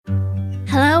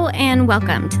Hello and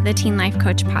welcome to the Teen Life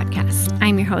Coach Podcast.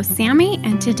 I'm your host, Sammy,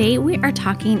 and today we are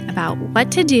talking about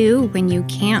what to do when you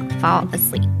can't fall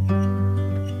asleep.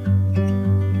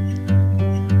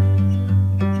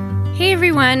 Hey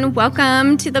everyone,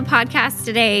 welcome to the podcast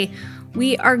today.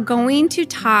 We are going to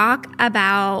talk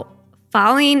about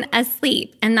falling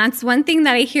asleep, and that's one thing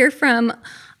that I hear from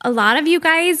a lot of you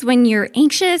guys when you're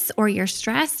anxious or you're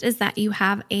stressed is that you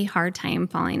have a hard time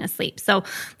falling asleep. So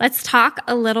let's talk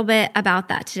a little bit about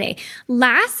that today.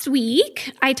 Last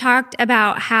week, I talked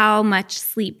about how much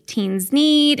sleep teens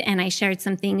need, and I shared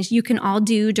some things you can all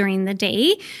do during the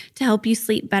day to help you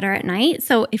sleep better at night.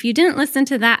 So if you didn't listen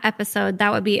to that episode,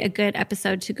 that would be a good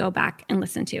episode to go back and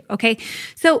listen to, okay?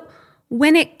 So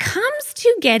when it comes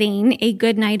to getting a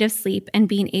good night of sleep and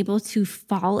being able to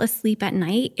fall asleep at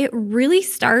night, it really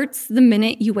starts the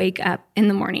minute you wake up in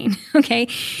the morning, okay?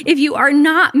 If you are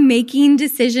not making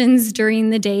decisions during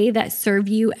the day that serve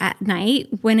you at night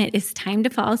when it is time to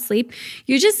fall asleep,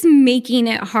 you're just making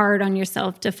it hard on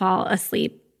yourself to fall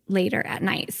asleep later at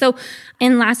night. So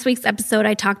in last week's episode,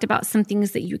 I talked about some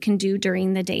things that you can do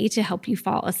during the day to help you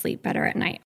fall asleep better at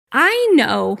night. I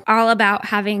know all about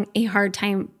having a hard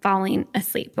time falling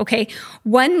asleep, okay?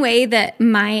 One way that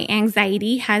my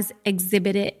anxiety has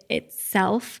exhibited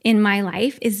itself in my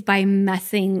life is by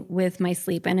messing with my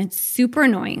sleep, and it's super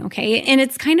annoying, okay? And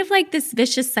it's kind of like this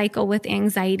vicious cycle with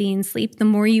anxiety and sleep. The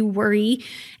more you worry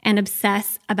and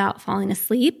obsess about falling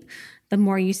asleep, the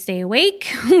more you stay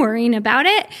awake worrying about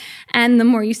it. And the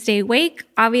more you stay awake,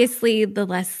 obviously, the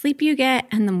less sleep you get.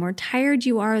 And the more tired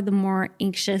you are, the more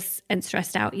anxious and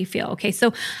stressed out you feel. Okay,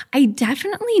 so I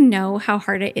definitely know how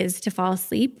hard it is to fall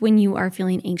asleep when you are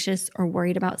feeling anxious or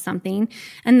worried about something.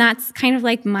 And that's kind of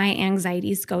like my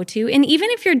anxiety's go-to. And even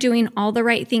if you're doing all the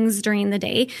right things during the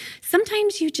day,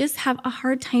 sometimes you just have a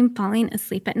hard time falling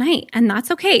asleep at night. And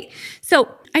that's okay.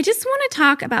 So I just want to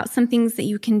talk about some things that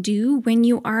you can do when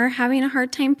you are having a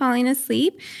hard time falling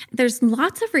asleep. There's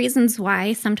lots of reasons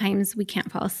why sometimes we can't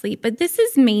fall asleep, but this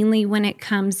is mainly when it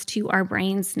comes to our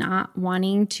brains not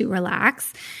wanting to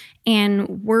relax,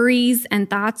 and worries and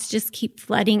thoughts just keep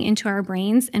flooding into our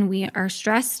brains, and we are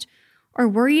stressed or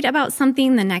worried about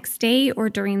something the next day or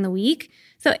during the week.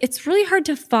 So it's really hard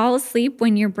to fall asleep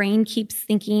when your brain keeps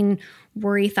thinking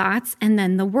worry thoughts, and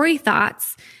then the worry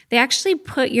thoughts, they actually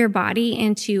put your body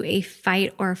into a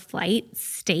fight or flight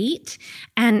state,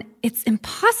 and it's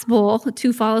impossible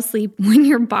to fall asleep when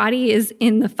your body is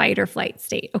in the fight or flight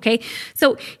state, okay?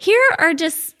 So here are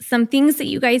just some things that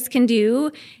you guys can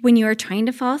do when you are trying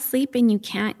to fall asleep and you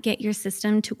can't get your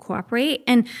system to cooperate,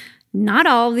 and not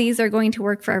all of these are going to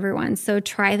work for everyone, so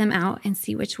try them out and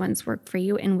see which ones work for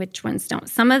you and which ones don't.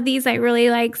 Some of these I really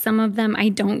like, some of them I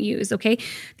don't use, okay?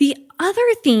 The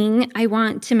other thing I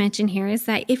want to mention here is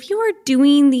that if you are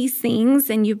doing these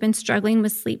things and you've been struggling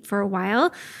with sleep for a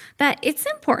while, that it's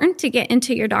important to get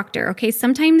into your doctor, okay?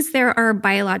 Sometimes there are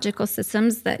biological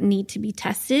systems that need to be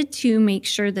tested to make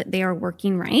sure that they are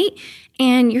working right,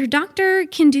 and your doctor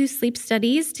can do sleep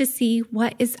studies to see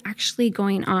what is actually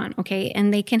going on, okay?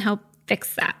 And they can help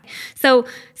fix that. So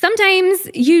sometimes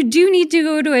you do need to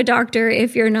go to a doctor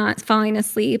if you're not falling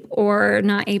asleep or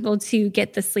not able to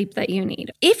get the sleep that you need.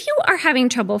 If you are having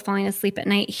trouble falling asleep at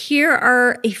night, here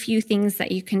are a few things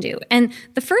that you can do. And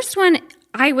the first one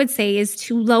I would say is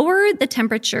to lower the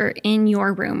temperature in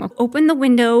your room. Open the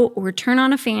window or turn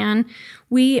on a fan.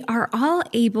 We are all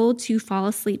able to fall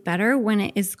asleep better when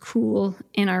it is cool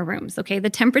in our rooms, okay? The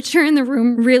temperature in the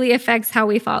room really affects how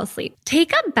we fall asleep.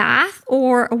 Take a bath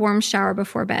or a warm shower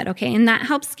before bed, okay? And that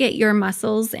helps get your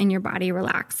muscles and your body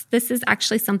relaxed. This is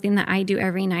actually something that I do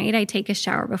every night. I take a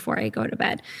shower before I go to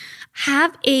bed.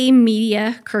 Have a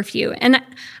media curfew. And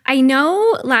I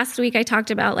know last week I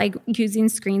talked about like using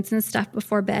screens and stuff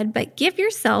before bed, but give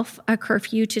yourself a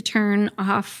curfew to turn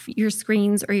off your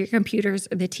screens or your computers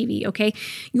or the TV, okay?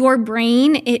 Your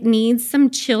brain, it needs some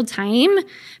chill time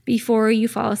before you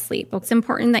fall asleep. It's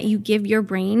important that you give your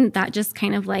brain that just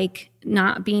kind of like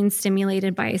not being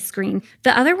stimulated by a screen.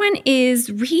 The other one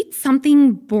is read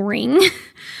something boring.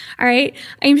 All right.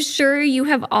 I'm sure you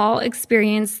have all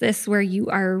experienced this where you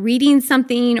are reading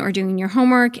something or doing your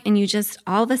homework and you just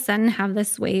all of a sudden have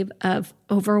this wave of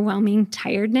overwhelming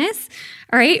tiredness.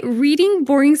 All right. Reading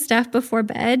boring stuff before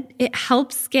bed, it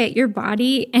helps get your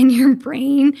body and your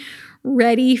brain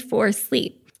ready for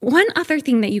sleep. One other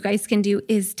thing that you guys can do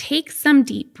is take some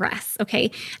deep breaths, okay?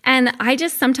 And I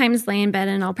just sometimes lay in bed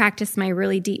and I'll practice my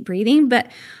really deep breathing, but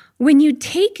when you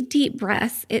take deep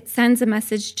breaths, it sends a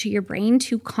message to your brain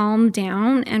to calm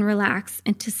down and relax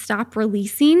and to stop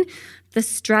releasing the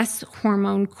stress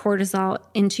hormone cortisol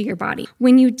into your body.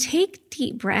 When you take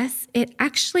deep breaths, it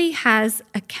actually has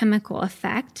a chemical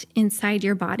effect inside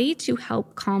your body to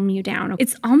help calm you down.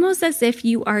 It's almost as if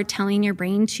you are telling your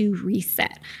brain to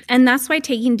reset. And that's why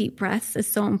taking deep breaths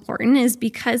is so important, is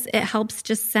because it helps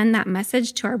just send that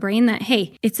message to our brain that,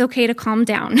 hey, it's okay to calm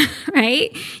down,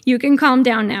 right? You can calm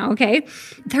down now, okay?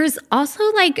 There's also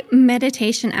like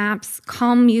meditation apps,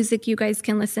 calm music you guys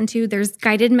can listen to. There's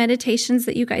guided meditations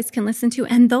that you guys can listen to,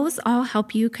 and those all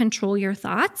help you control your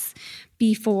thoughts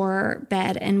before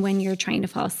bed and when you're trying to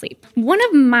fall asleep. One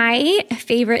of my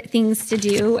favorite things to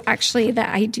do, actually, that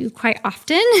I do quite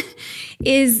often,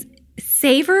 is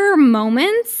savor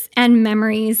moments and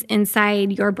memories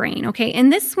inside your brain, okay?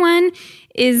 And this one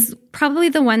is probably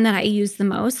the one that I use the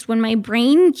most. When my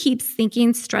brain keeps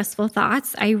thinking stressful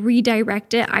thoughts, I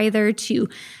redirect it either to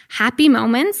happy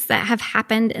moments that have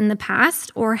happened in the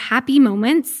past or happy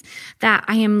moments that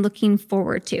I am looking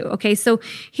forward to. Okay, so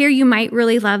here you might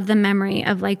really love the memory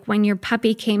of like when your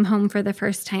puppy came home for the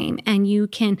first time, and you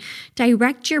can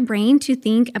direct your brain to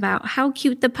think about how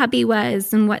cute the puppy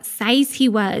was and what size he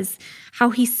was, how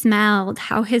he smelled,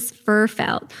 how his fur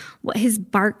felt, what his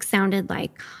bark sounded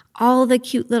like, all the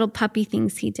cute little puppy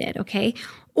things he did, okay?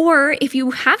 Or if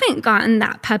you haven't gotten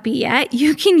that puppy yet,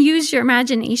 you can use your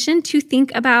imagination to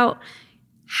think about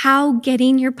how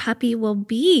getting your puppy will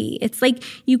be. It's like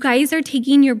you guys are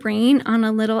taking your brain on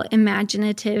a little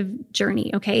imaginative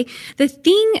journey, okay? The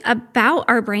thing about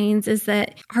our brains is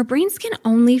that our brains can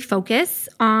only focus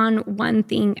on one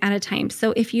thing at a time.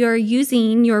 So if you're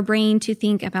using your brain to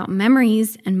think about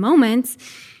memories and moments,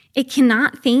 it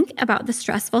cannot think about the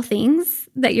stressful things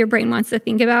that your brain wants to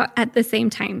think about at the same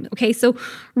time, okay? So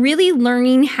really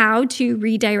learning how to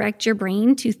redirect your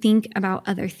brain to think about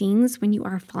other things when you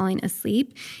are falling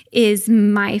asleep is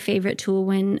my favorite tool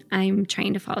when I'm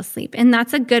trying to fall asleep. And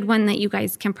that's a good one that you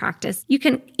guys can practice. You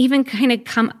can even kind of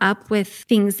come up with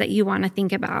things that you want to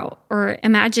think about, or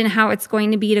imagine how it's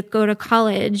going to be to go to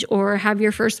college or have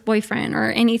your first boyfriend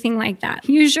or anything like that.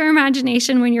 Use your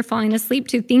imagination when you're falling asleep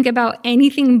to think about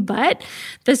anything but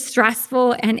the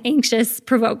stressful and anxious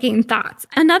provoking thoughts.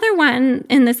 Another one,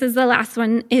 and this is the last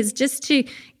one, is just to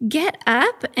get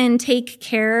up and take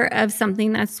care of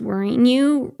something that's worrying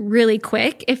you really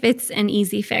quick if it's an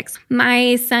easy fix.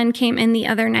 My son came in the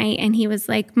other night and he was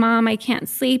like, "Mom, I can't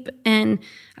sleep." And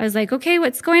I was like, "Okay,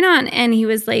 what's going on?" And he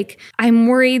was like, "I'm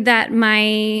worried that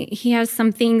he has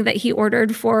something that he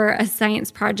ordered for a science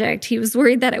project. He was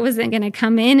worried that it wasn't going to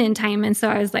come in time." And so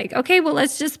I was like, "Okay, well,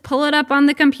 let's just pull it up on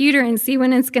the computer and see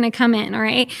when it's going to come in." All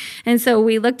right. And so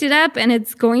we looked it up and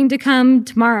it's going to come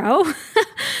tomorrow.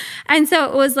 And so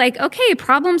it was like, okay,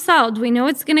 problem solved. We know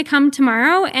it's going to come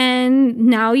tomorrow, and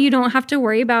now you don't have to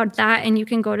worry about that and you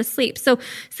can go to sleep. So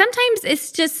sometimes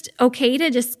it's just okay to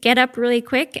just get up really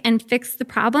quick and fix the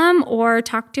problem, or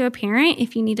talk to a parent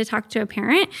if you need to talk to a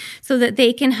parent so that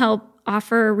they can help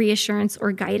offer reassurance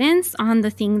or guidance on the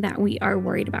thing that we are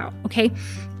worried about, okay?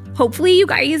 Hopefully you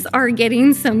guys are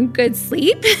getting some good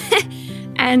sleep,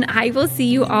 and I will see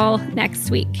you all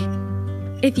next week.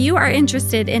 If you are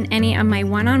interested in any of my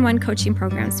one-on-one coaching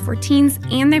programs for teens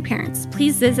and their parents,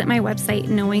 please visit my website,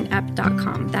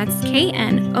 knowingup.com. That's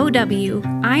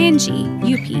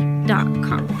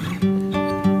KNOWINGUP.com.